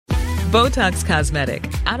Botox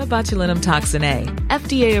Cosmetic, out of botulinum toxin A,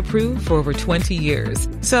 FDA approved for over 20 years.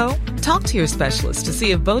 So, talk to your specialist to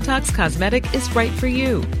see if Botox Cosmetic is right for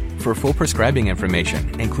you. For full prescribing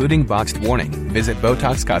information, including boxed warning, visit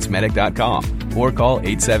BotoxCosmetic.com or call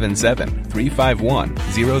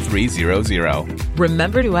 877-351-0300.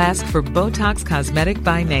 Remember to ask for Botox Cosmetic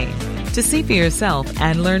by name. To see for yourself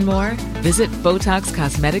and learn more, visit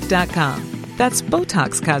BotoxCosmetic.com. That's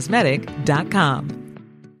BotoxCosmetic.com.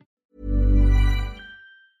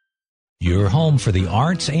 Your home for the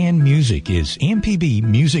arts and music is MPB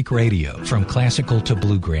Music Radio. From classical to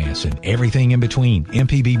bluegrass and everything in between,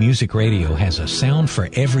 MPB Music Radio has a sound for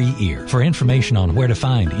every ear. For information on where to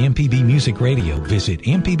find MPB Music Radio, visit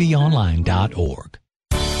mpbonline.org.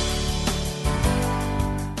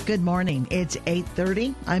 Good morning. It's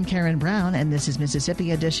 8:30. I'm Karen Brown, and this is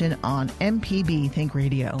Mississippi Edition on MPB Think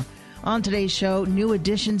Radio. On today's show, new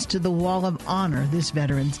additions to the Wall of Honor this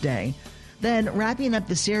Veterans Day. Then wrapping up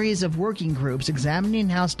the series of working groups examining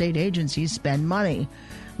how state agencies spend money.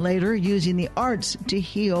 Later, using the arts to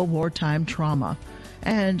heal wartime trauma.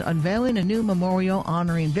 And unveiling a new memorial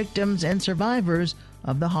honoring victims and survivors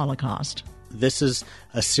of the Holocaust. This is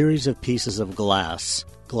a series of pieces of glass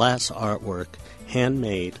artwork,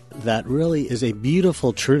 handmade, that really is a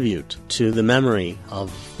beautiful tribute to the memory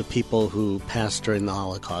of the people who passed during the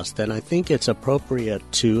Holocaust. And I think it's appropriate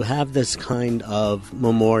to have this kind of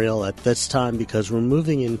memorial at this time because we're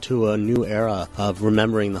moving into a new era of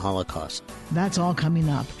remembering the Holocaust. That's all coming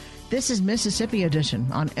up. This is Mississippi Edition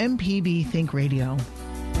on MPB Think Radio.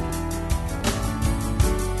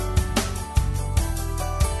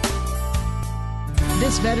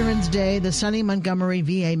 This Veterans Day, the Sonny Montgomery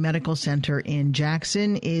VA Medical Center in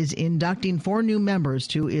Jackson is inducting 4 new members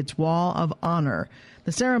to its Wall of Honor.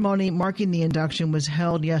 The ceremony marking the induction was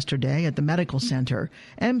held yesterday at the medical center.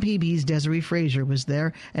 MPB's Desiree Frazier was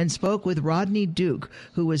there and spoke with Rodney Duke,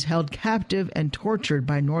 who was held captive and tortured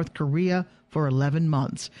by North Korea for 11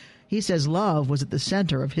 months. He says love was at the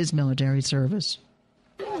center of his military service.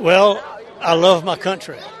 Well, I love my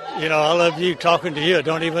country. I love you, talking to you. I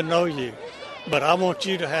don't even know you. But I want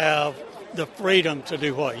you to have the freedom to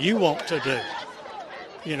do what you want to do.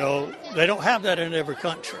 They don't have that in every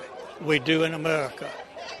country. We do in America.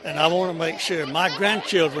 And I want to make sure my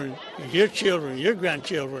grandchildren, your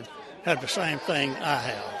grandchildren, have the same thing I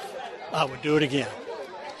have. I would do it again.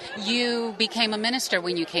 You became a minister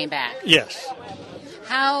when you came back. Yes.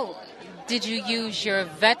 How did you use your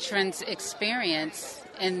veterans experience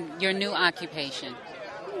in your new occupation?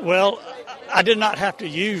 Well, I did not have to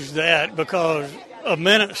use that because a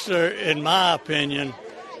minister, in my opinion,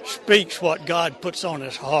 speaks what God puts on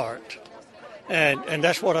his heart. And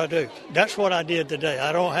that's what I do. That's what I did today.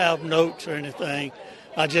 I don't have notes or anything.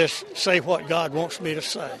 I just say what God wants me to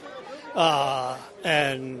say. God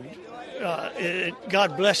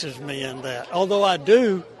blesses me in that. Although I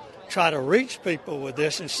do try to reach people with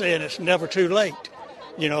this and saying it's never too late.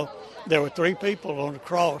 There were 3 people on the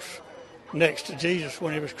cross next to Jesus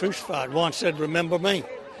when he was crucified. One said, "Remember me."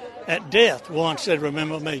 At death, one said,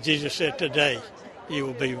 "Remember me." Jesus said, "Today you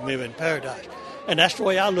will be with me in paradise." And that's the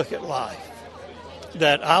way I look at life,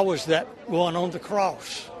 that I was that one on the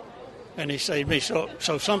cross, and he saved me. So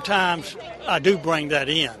sometimes I do bring that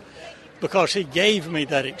in because he gave me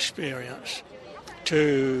that experience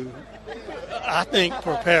to, I think,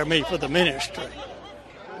 prepare me for the ministry.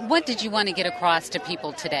 What did you want to get across to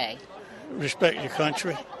people today? Respect your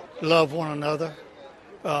country. Love one another.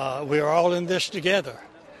 We are all in this together.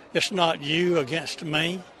 It's not you against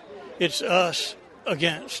me. It's us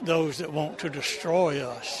against those that want to destroy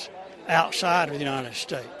us outside of the United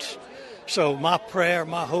States. So my prayer,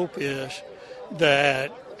 my hope is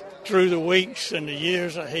that through the weeks and the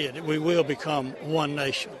years ahead, we will become one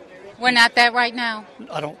nation. We're not that right now?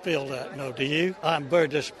 I don't feel that, no. Do you? I'm very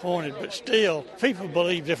disappointed, but still, people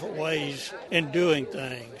believe different ways in doing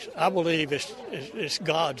things. I believe it's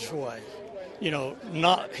God's way,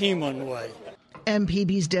 not human way.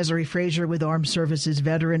 MPB's Desiree Frazier with Armed Services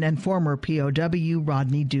veteran and former POW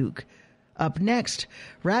Rodney Duke. Up next,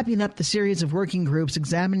 wrapping up the series of working groups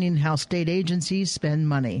examining how state agencies spend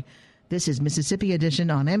money. This is Mississippi Edition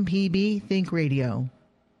on MPB Think Radio.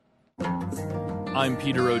 I'm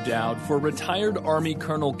Peter O'Dowd. For retired Army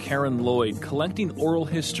Colonel Karen Lloyd, collecting oral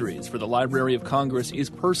histories for the Library of Congress is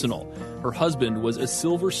personal. Her husband was a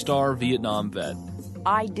Silver Star Vietnam vet.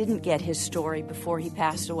 I didn't get his story before he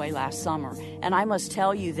passed away last summer, and I must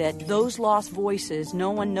tell you that those lost voices,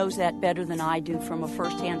 no one knows that better than I do from a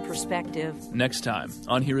first-hand perspective. Next time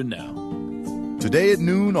on Here and Now. Today at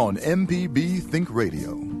noon on MPB Think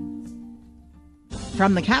Radio.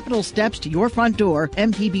 From the Capitol steps to your front door,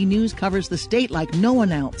 MPB News covers the state like no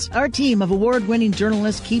one else. Our team of award-winning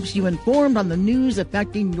journalists keeps you informed on the news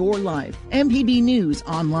affecting your life. MPB News,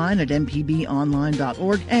 online at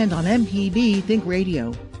mpbonline.org and on MPB Think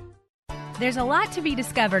Radio. There's a lot to be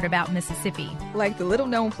discovered about Mississippi. Like the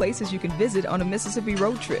little-known places you can visit on a Mississippi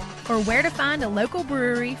road trip. Or where to find a local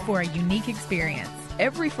brewery for a unique experience.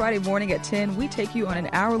 Every Friday morning at 10, we take you on an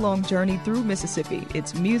hour-long journey through Mississippi.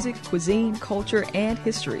 It's music, cuisine, culture, and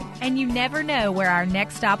history. And you never know where our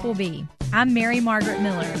next stop will be. I'm Mary Margaret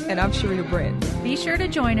Miller. And I'm Sharita Brent. Be sure to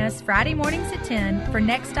join us Friday mornings at 10 for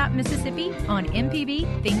Next Stop Mississippi on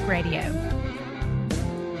MPB Think Radio.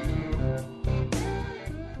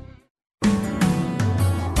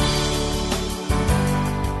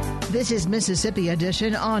 This is Mississippi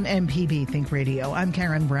Edition on MPB Think Radio. I'm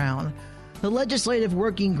Karen Brown. The legislative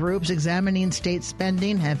working groups examining state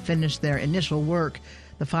spending have finished their initial work.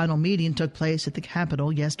 The final meeting took place at the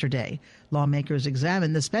Capitol yesterday. Lawmakers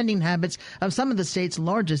examined the spending habits of some of the state's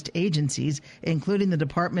largest agencies, including the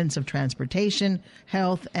Departments of Transportation,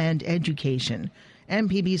 Health, and Education.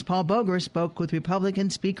 MPB's Paul Boger spoke with Republican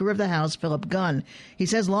Speaker of the House, Philip Gunn. He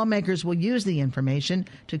says lawmakers will use the information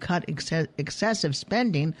to cut excessive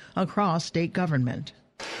spending across state government.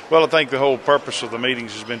 Well, I think the whole purpose of the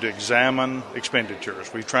meetings has been to examine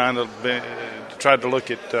expenditures. We've tried to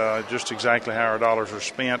look at just exactly how our dollars are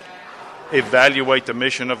spent, evaluate the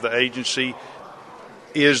mission of the agency.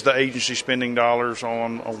 Is the agency spending dollars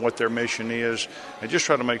on what their mission is, and just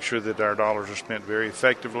try to make sure that our dollars are spent very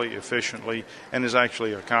effectively, efficiently, and is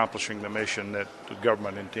actually accomplishing the mission that the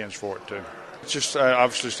government intends for it to. It's just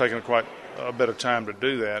obviously it's taken quite a bit of time to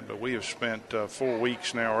do that, but we have spent 4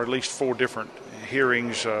 weeks now, or at least 4 different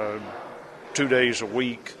hearings, 2 days a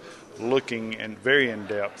week, looking in very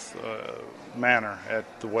in-depth manner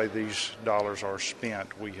at the way these dollars are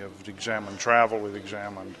spent. We have examined travel, we've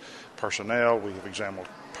examined personnel, we have examined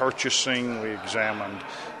purchasing, we examined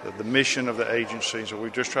the mission of the agency, so we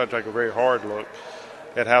just tried to take a very hard look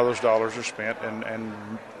at how those dollars are spent and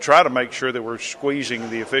try to make sure that we're squeezing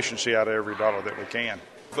the efficiency out of every dollar that we can.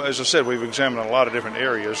 As I said, we've examined a lot of different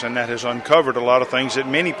areas, and that has uncovered a lot of things that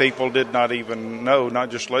many people did not even know, not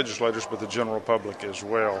just legislators, but the general public as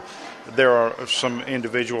well. There are some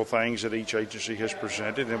individual things that each agency has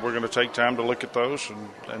presented, and we're going to take time to look at those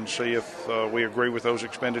and see if we agree with those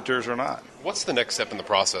expenditures or not. What's the next step in the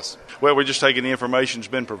process? Well, we're just taking the information that's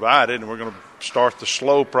been provided, and we're going to start the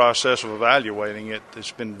slow process of evaluating it.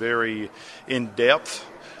 It's been very in-depth.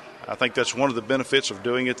 I think that's one of the benefits of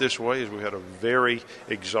doing it this way is we had a very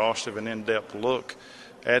exhaustive and in-depth look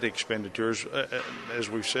at expenditures,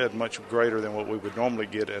 as we've said, much greater than what we would normally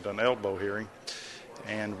get at an elbow hearing.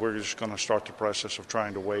 And we're just going to start the process of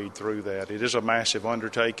trying to wade through that. It is a massive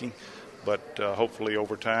undertaking, but hopefully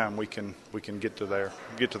over time we can get to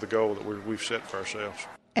the goal that we've set for ourselves.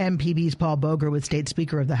 MPB's Paul Boger with State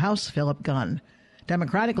Speaker of the House, Philip Gunn.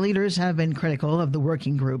 Democratic leaders have been critical of the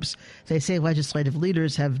working groups. They say legislative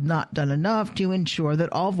leaders have not done enough to ensure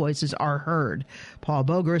that all voices are heard. Paul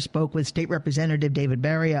Boger spoke with State Representative David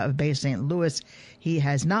Beria of Bay St. Louis. He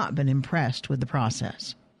has not been impressed with the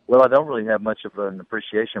process. Well, I don't really have much of an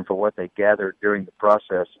appreciation for what they gathered during the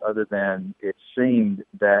process, other than it seemed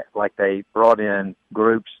that like they brought in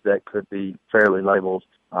groups that could be fairly labeled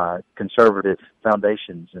conservative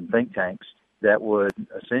foundations and think tanks that would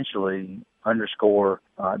essentially underscore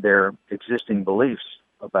their existing beliefs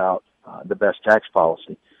about the best tax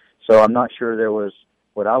policy. So I'm not sure there was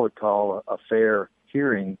what I would call a fair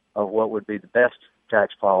hearing of what would be the best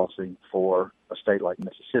tax policy for a state like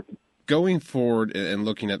Mississippi. Going forward and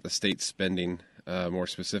looking at the state spending more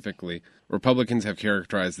specifically, Republicans have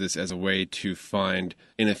characterized this as a way to find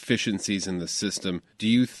inefficiencies in the system. Do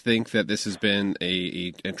you think that this has been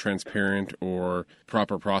a transparent or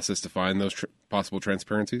proper process to find those possible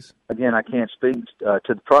transparencies? Again, I can't speak to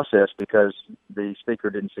the process because the Speaker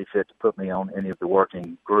didn't see fit to put me on any of the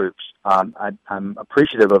working groups. I'm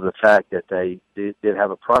appreciative of the fact that they did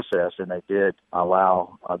have a process and they did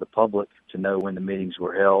allow the public to know when the meetings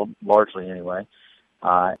were held, largely anyway.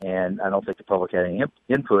 And I don't think the public had any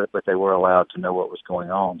input, but they were allowed to know what was going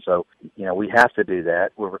on. So, we have to do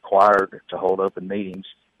that. We're required to hold open meetings,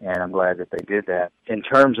 and I'm glad that they did that. In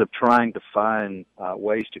terms of trying to find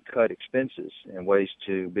ways to cut expenses and ways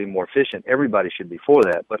to be more efficient, everybody should be for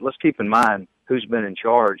that. But let's keep in mind who's been in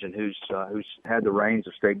charge and who's had the reins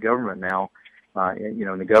of state government now,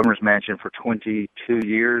 in the governor's mansion for 22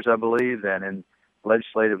 years, I believe, and in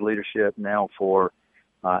legislative leadership now for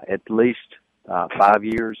at least 5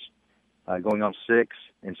 years, going on 6.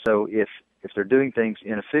 And so if they're doing things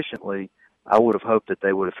inefficiently, I would have hoped that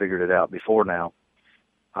they would have figured it out before now.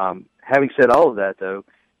 Having said all of that, though,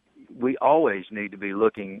 we always need to be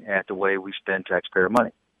looking at the way we spend taxpayer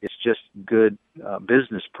money. It's just good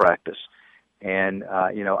business practice. And,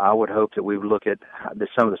 I would hope that we would look at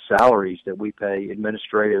some of the salaries that we pay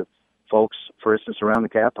administrative folks, for instance, around the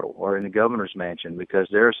Capitol or in the governor's mansion, because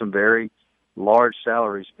there are some very large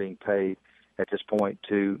salaries being paid at this point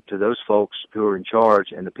to those folks who are in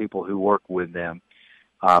charge and the people who work with them.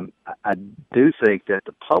 I do think that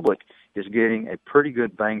the public is getting a pretty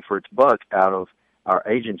good bang for its buck out of our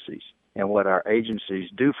agencies and what our agencies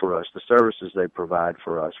do for us, the services they provide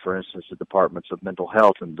for us. For instance, the Departments of Mental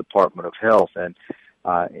Health and the Department of Health. And,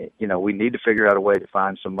 we need to figure out a way to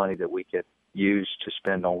find some money that we could use to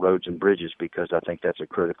spend on roads and bridges, because I think that's a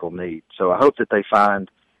critical need. So I hope that they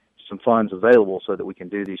find some funds available so that we can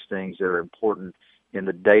do these things that are important in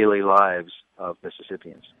the daily lives of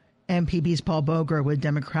Mississippians. MPB's Paul Boger with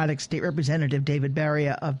Democratic State Representative David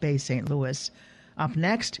Beria of Bay St. Louis. Up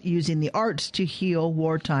next, using the arts to heal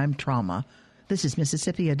wartime trauma. This is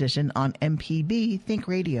Mississippi Edition on MPB Think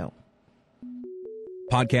Radio.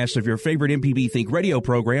 Podcasts of your favorite MPB Think Radio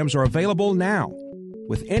programs are available now.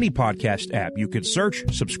 With any podcast app, you can search,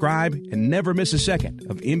 subscribe, and never miss a second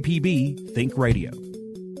of MPB Think Radio.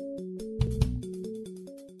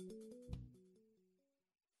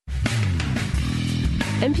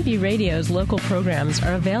 MPB Radio's local programs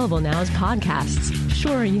are available now as podcasts.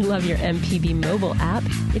 Sure, you love your MPB mobile app.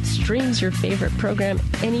 It streams your favorite program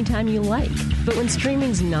anytime you like. But when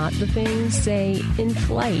streaming's not the thing, say in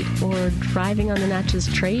flight or driving on the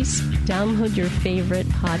Natchez Trace, download your favorite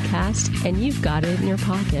podcast and you've got it in your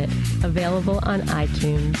pocket. Available on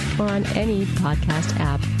iTunes or on any podcast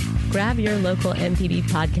app. Grab your local MPB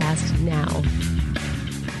podcast now.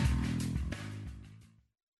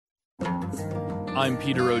 I'm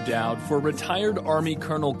Peter O'Dowd. For retired Army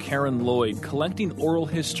Colonel Karen Lloyd, collecting oral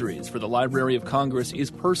histories for the Library of Congress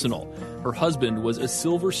is personal. Her husband was a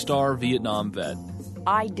Silver Star Vietnam vet.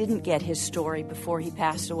 I didn't get his story before he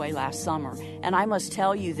passed away last summer, and I must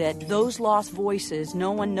tell you that those lost voices,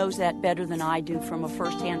 no one knows that better than I do from a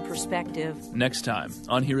first-hand perspective. Next time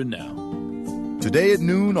on Here and Now. Today at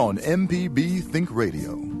noon on MPB Think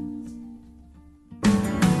Radio.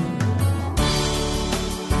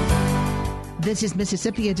 This is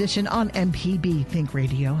Mississippi Edition on MPB Think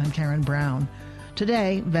Radio. I'm Karen Brown.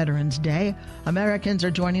 Today, Veterans Day, Americans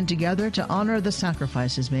are joining together to honor the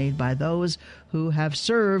sacrifices made by those who have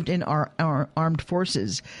served in our armed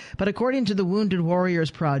forces. But according to the Wounded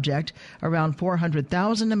Warriors Project, around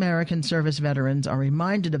 400,000 American service veterans are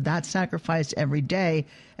reminded of that sacrifice every day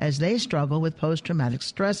as they struggle with post-traumatic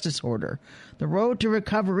stress disorder. The road to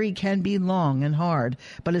recovery can be long and hard,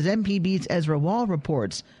 but as MPB's Ezra Wall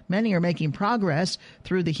reports, many are making progress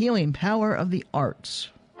through the healing power of the arts.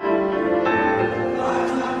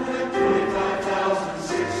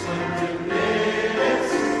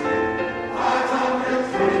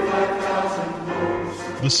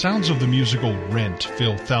 The sounds of the musical Rent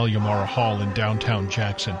fill Thalia Mara Hall in downtown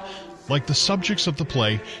Jackson. Like the subjects of the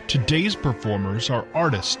play, today's performers are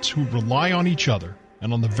artists who rely on each other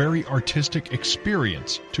and on the very artistic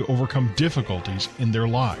experience to overcome difficulties in their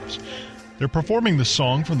lives. They're performing the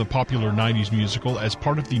song from the popular 90s musical as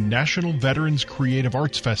part of the National Veterans Creative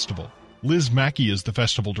Arts Festival. Liz Mackey is the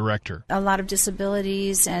festival director. A lot of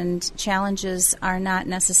disabilities and challenges are not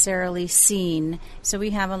necessarily seen. So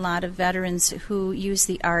we have a lot of veterans who use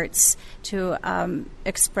the arts to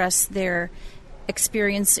express their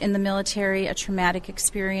experience in the military, a traumatic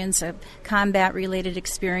experience, a combat-related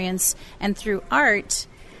experience. And through art,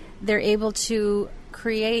 they're able to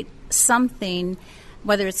create something,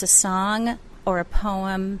 whether it's a song or a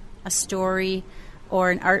poem, a story, or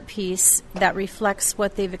an art piece that reflects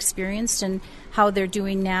what they've experienced and how they're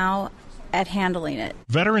doing now at handling it.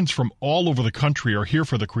 Veterans from all over the country are here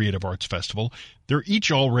for the Creative Arts Festival. They're each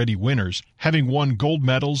already winners, having won gold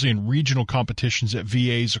medals in regional competitions at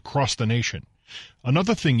VAs across the nation.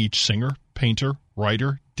 Another thing each singer, painter,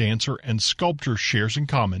 writer, dancer, and sculptor shares in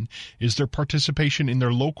common is their participation in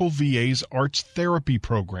their local VA's arts therapy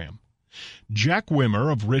program. Jack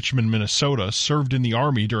Wimmer of Richmond, Minnesota, served in the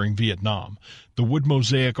Army during Vietnam. The wood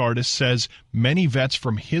mosaic artist says many vets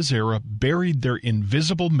from his era buried their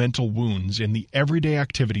invisible mental wounds in the everyday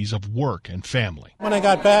activities of work and family. When I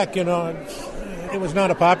got back, it was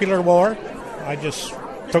not a popular war. I just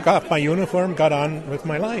took off my uniform, got on with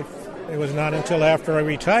my life. It was not until after I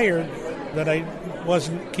retired that I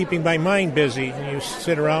wasn't keeping my mind busy. You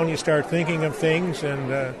sit around, you start thinking of things, and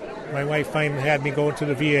my wife finally had me go to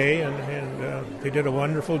the VA, and they did a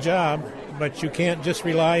wonderful job. But you can't just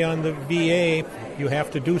rely on the VA. You have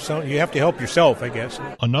to do something. You have to help yourself, I guess.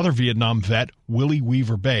 Another Vietnam vet, Willie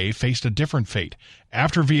Weaver Bay, faced a different fate.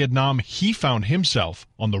 After Vietnam, he found himself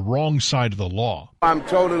on the wrong side of the law. I'm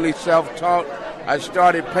totally self-taught. I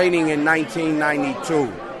started painting in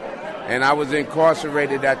 1992, and I was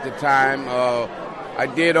incarcerated at the time. I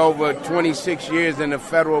did over 26 years in the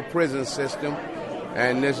federal prison system,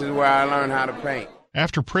 and this is where I learned how to paint.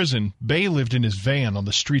 After prison, Bay lived in his van on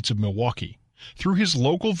the streets of Milwaukee. Through his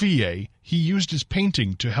local VA, he used his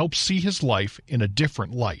painting to help see his life in a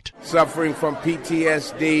different light. Suffering from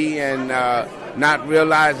PTSD and not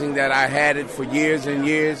realizing that I had it for years and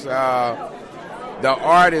years, the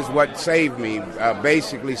art is what saved me,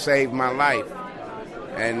 basically saved my life.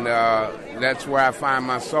 And that's where I find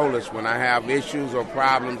my solace when I have issues or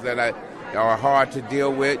problems that are hard to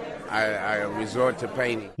deal with. I resort to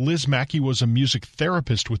painting. Liz Mackey was a music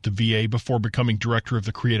therapist with the VA before becoming director of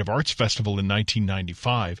the Creative Arts Festival in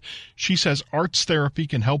 1995. She says arts therapy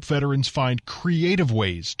can help veterans find creative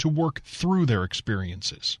ways to work through their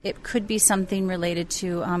experiences. It could be something related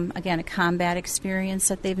to, again, a combat experience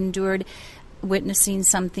that they've endured, witnessing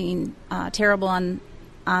something terrible on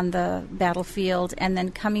the battlefield, and then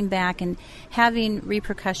coming back and having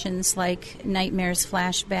repercussions like nightmares,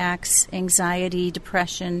 flashbacks, anxiety,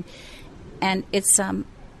 depression. And it's a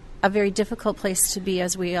very difficult place to be,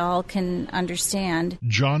 as we all can understand.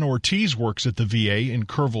 John Ortiz works at the VA in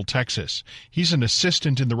Kerrville, Texas. He's an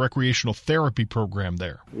assistant in the recreational therapy program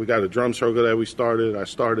there. We got a drum circle that we started. I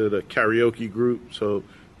started a karaoke group, so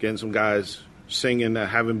getting some guys singing that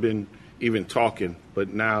haven't been even talking, but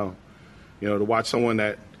now, you know, to watch someone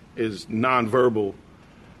that is nonverbal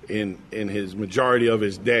in his majority of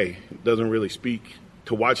his day, doesn't really speak,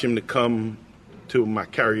 to watch him to come to my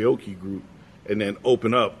karaoke group and then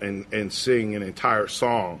open up and sing an entire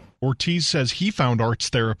song. Ortiz says he found arts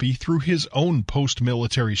therapy through his own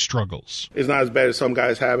post-military struggles. It's not as bad as some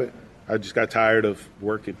guys have it. I just got tired of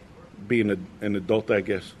working, being an adult, I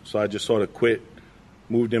guess. So I just sort of quit,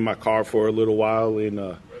 moved in my car for a little while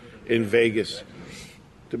in Vegas.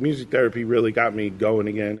 The music therapy really got me going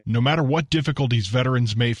again. No matter what difficulties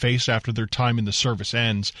veterans may face after their time in the service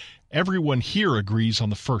ends, everyone here agrees on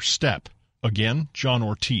the first step. Again, John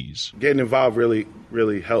Ortiz. Getting involved really,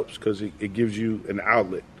 really helps because it gives you an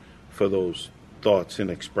outlet for those thoughts and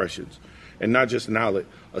expressions. And not just an outlet,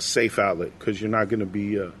 a safe outlet, because you're not going to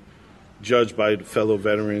be judged by the fellow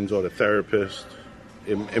veterans or the therapist.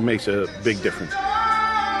 It makes a big difference.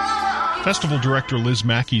 Festival director Liz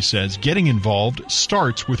Mackey says getting involved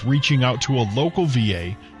starts with reaching out to a local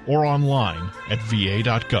VA or online at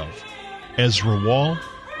va.gov. Ezra Wall,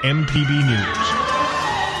 MPB News.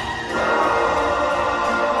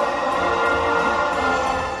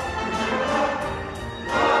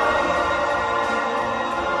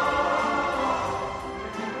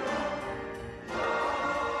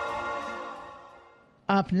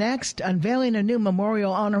 Up next, unveiling a new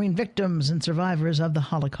memorial honoring victims and survivors of the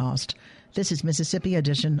Holocaust. This is Mississippi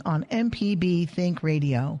Edition on MPB Think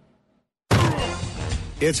Radio.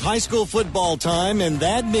 It's high school football time, and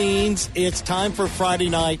that means it's time for Friday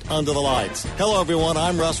Night Under the Lights. Hello, everyone.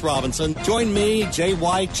 I'm Russ Robinson. Join me, Jay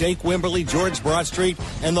White, Jake Wimberly, George Broadstreet,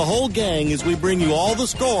 and the whole gang as we bring you all the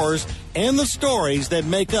scores and the stories that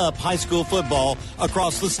make up high school football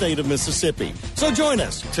across the state of Mississippi. So join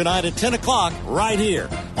us tonight at 10 o'clock right here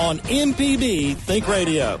on MPB Think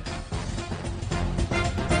Radio.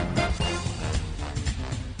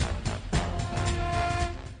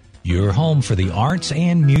 Your home for the arts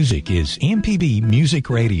and music is MPB Music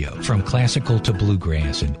Radio. From classical to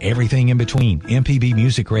bluegrass and everything in between, MPB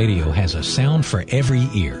Music Radio has a sound for every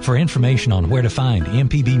ear. For information on where to find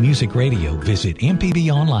MPB Music Radio, visit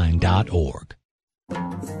mpbonline.org.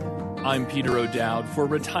 I'm Peter O'Dowd. For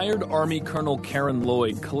retired Army Colonel Karen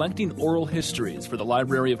Lloyd, collecting oral histories for the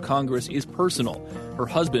Library of Congress is personal. Her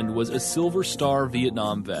husband was a Silver Star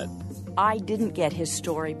Vietnam vet. I didn't get his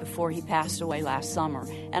story before he passed away last summer,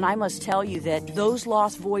 and I must tell you that those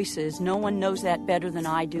lost voices, no one knows that better than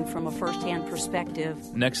I do from a first-hand perspective.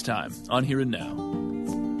 Next time on Here and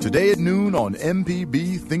Now. Today at noon on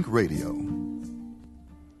MPB Think Radio.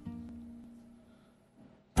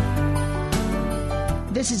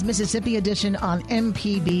 This is Mississippi Edition on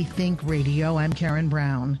MPB Think Radio. I'm Karen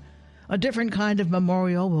Brown. A different kind of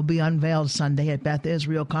memorial will be unveiled Sunday at Beth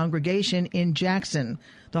Israel Congregation in Jackson.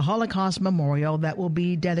 The Holocaust Memorial that will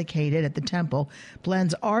be dedicated at the temple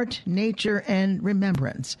blends art, nature, and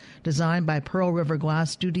remembrance. Designed by Pearl River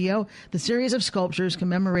Glass Studio, the series of sculptures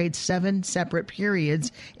commemorates 7 separate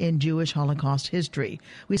periods in Jewish Holocaust history.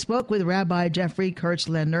 We spoke with Rabbi Jeffrey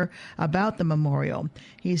Kurtz-Lindner about the memorial.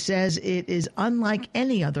 He says it is unlike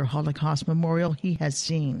any other Holocaust memorial he has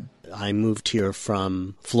seen. I moved here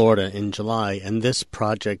from Florida in July, and this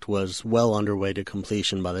project was well underway to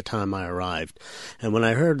completion by the time I arrived. And when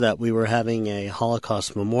I heard that we were having a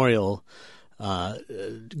Holocaust memorial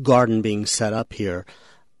garden being set up here,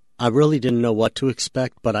 I really didn't know what to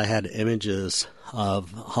expect, but I had images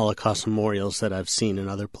of Holocaust memorials that I've seen in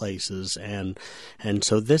other places. And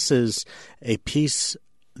so this is a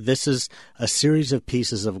series of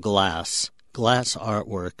pieces of glass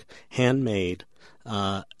artwork, handmade,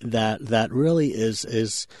 that really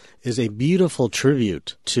is a beautiful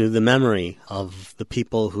tribute to the memory of the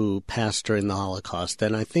people who passed during the Holocaust.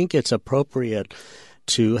 And I think it's appropriate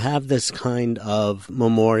to have this kind of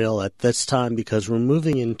memorial at this time because we're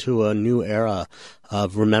moving into a new era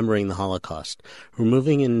of remembering the Holocaust. We're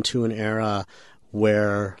moving into an era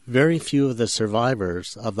where very few of the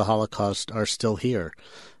survivors of the Holocaust are still here.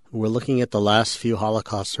 We're looking at the last few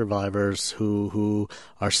Holocaust survivors who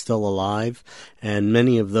are still alive, and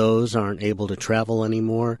many of those aren't able to travel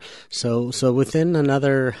anymore. So within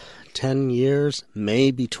another 10 years,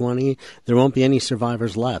 maybe 20, there won't be any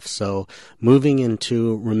survivors left. So moving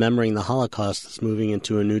into remembering the Holocaust is moving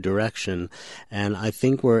into a new direction. And I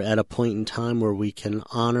think we're at a point in time where we can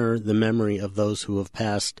honor the memory of those who have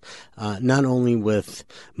passed, not only with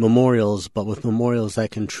memorials, but with memorials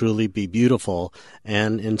that can truly be beautiful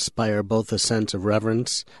and inspire both a sense of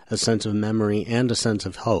reverence, a sense of memory, and a sense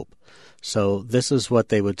of hope. So this is what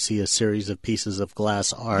they would see, a series of pieces of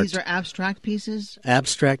glass art. These are abstract pieces?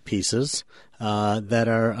 Abstract pieces that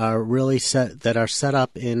are really set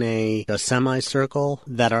up in a semicircle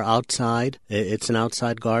that are outside. It's an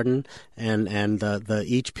outside garden, and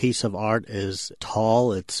each piece of art is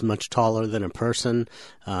tall. It's much taller than a person.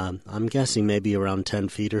 I'm guessing maybe around 10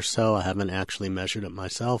 feet or so. I haven't actually measured it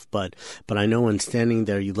myself, but I know when standing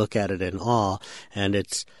there you look at it in awe, and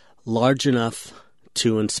it's large enough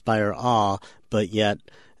to inspire awe, but yet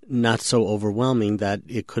not so overwhelming that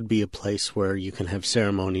it could be a place where you can have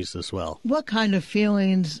ceremonies as well. What kind of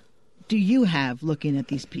feelings do you have looking at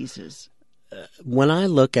these pieces? When I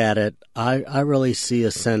look at it, I really see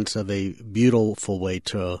a sense of a beautiful way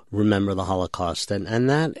to remember the Holocaust, and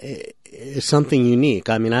that is something unique.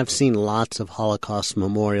 I mean, I've seen lots of Holocaust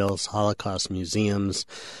memorials, Holocaust museums.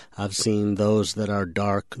 I've seen those that are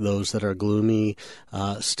dark, those that are gloomy,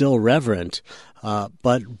 still reverent,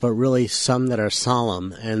 but really some that are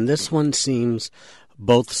solemn. And this one seems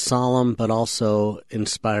both solemn but also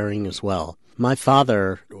inspiring as well. My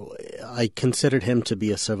father, I considered him to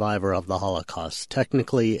be a survivor of the Holocaust.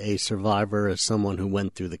 Technically, a survivor is someone who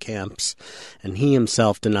went through the camps, and he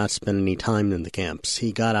himself did not spend any time in the camps.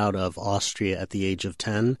 He got out of Austria at the age of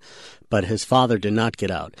 10, but his father did not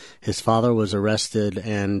get out. His father was arrested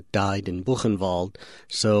and died in Buchenwald.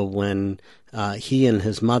 So when he and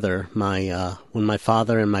his mother, when my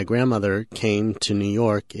father and my grandmother came to New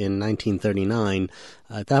York in 1939,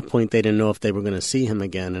 at that point they didn't know if they were going to see him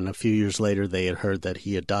again, and a few years later they had heard that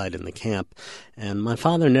he had died in the camp. And my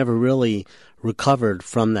father never really recovered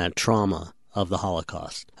from that trauma of the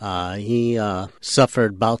Holocaust. He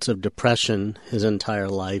suffered bouts of depression his entire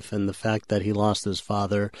life, and the fact that he lost his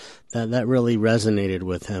father, that really resonated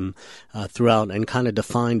with him throughout and kind of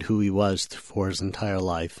defined who he was for his entire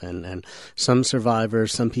life. And some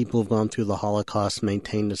survivors, some people who've gone through the Holocaust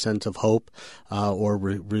maintained a sense of hope or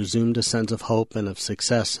resumed a sense of hope and of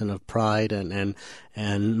success and of pride.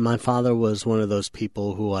 And my father was one of those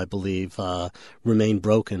people who I believe remained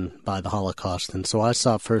broken by the Holocaust. And so I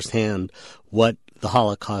saw firsthand what the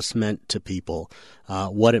Holocaust meant to people,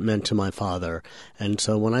 what it meant to my father. And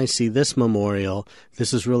so when I see this memorial,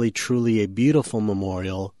 this is really truly a beautiful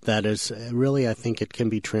memorial that is really, I think it can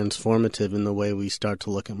be transformative in the way we start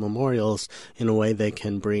to look at memorials, in a way they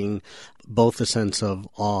can bring both a sense of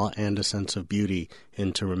awe and a sense of beauty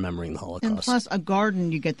into remembering the Holocaust. And plus, a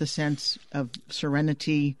garden, you get the sense of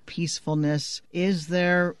serenity, peacefulness. Is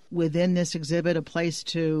there within this exhibit a place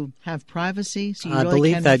to have privacy? So you I really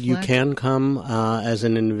believe can that reflect? you can come as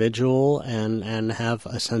an individual and have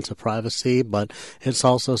a sense of privacy, but it's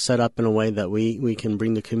also set up in a way that we can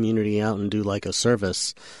bring the community out and do like a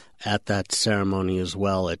service at that ceremony as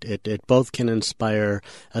well. It both can inspire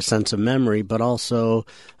a sense of memory, but also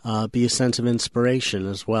be a sense of inspiration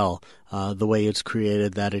as well. The way it's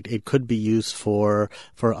created, that it could be used for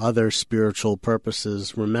other spiritual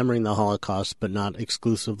purposes, remembering the Holocaust, but not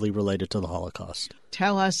exclusively related to the Holocaust.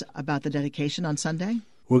 Tell us about the dedication on Sunday.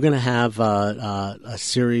 We're going to have a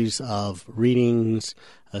series of readings,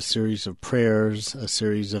 a series of prayers, a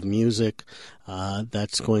series of music.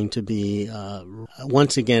 That's going to be,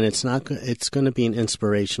 once again, it's going to be an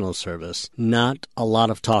inspirational service. Not a lot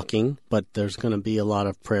of talking, but there's going to be a lot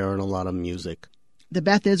of prayer and a lot of music. The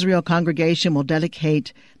Beth Israel congregation will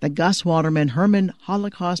dedicate the Gus Waterman Herman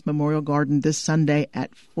Holocaust Memorial Garden this Sunday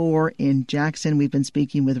at 4 in Jackson. We've been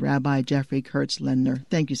speaking with Rabbi Jeffrey Kurtz-Lindner.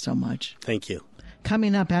 Thank you so much. Thank you.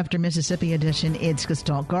 Coming up after Mississippi Edition, it's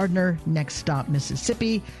Gestalt Gardner, Next Stop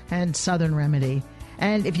Mississippi, and Southern Remedy.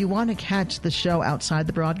 And if you want to catch the show outside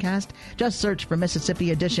the broadcast, just search for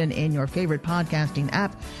Mississippi Edition in your favorite podcasting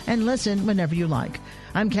app and listen whenever you like.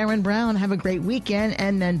 I'm Karen Brown. Have a great weekend,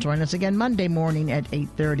 and then join us again Monday morning at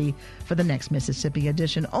 8:30 for the next Mississippi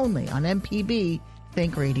Edition, only on MPB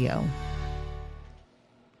Think Radio.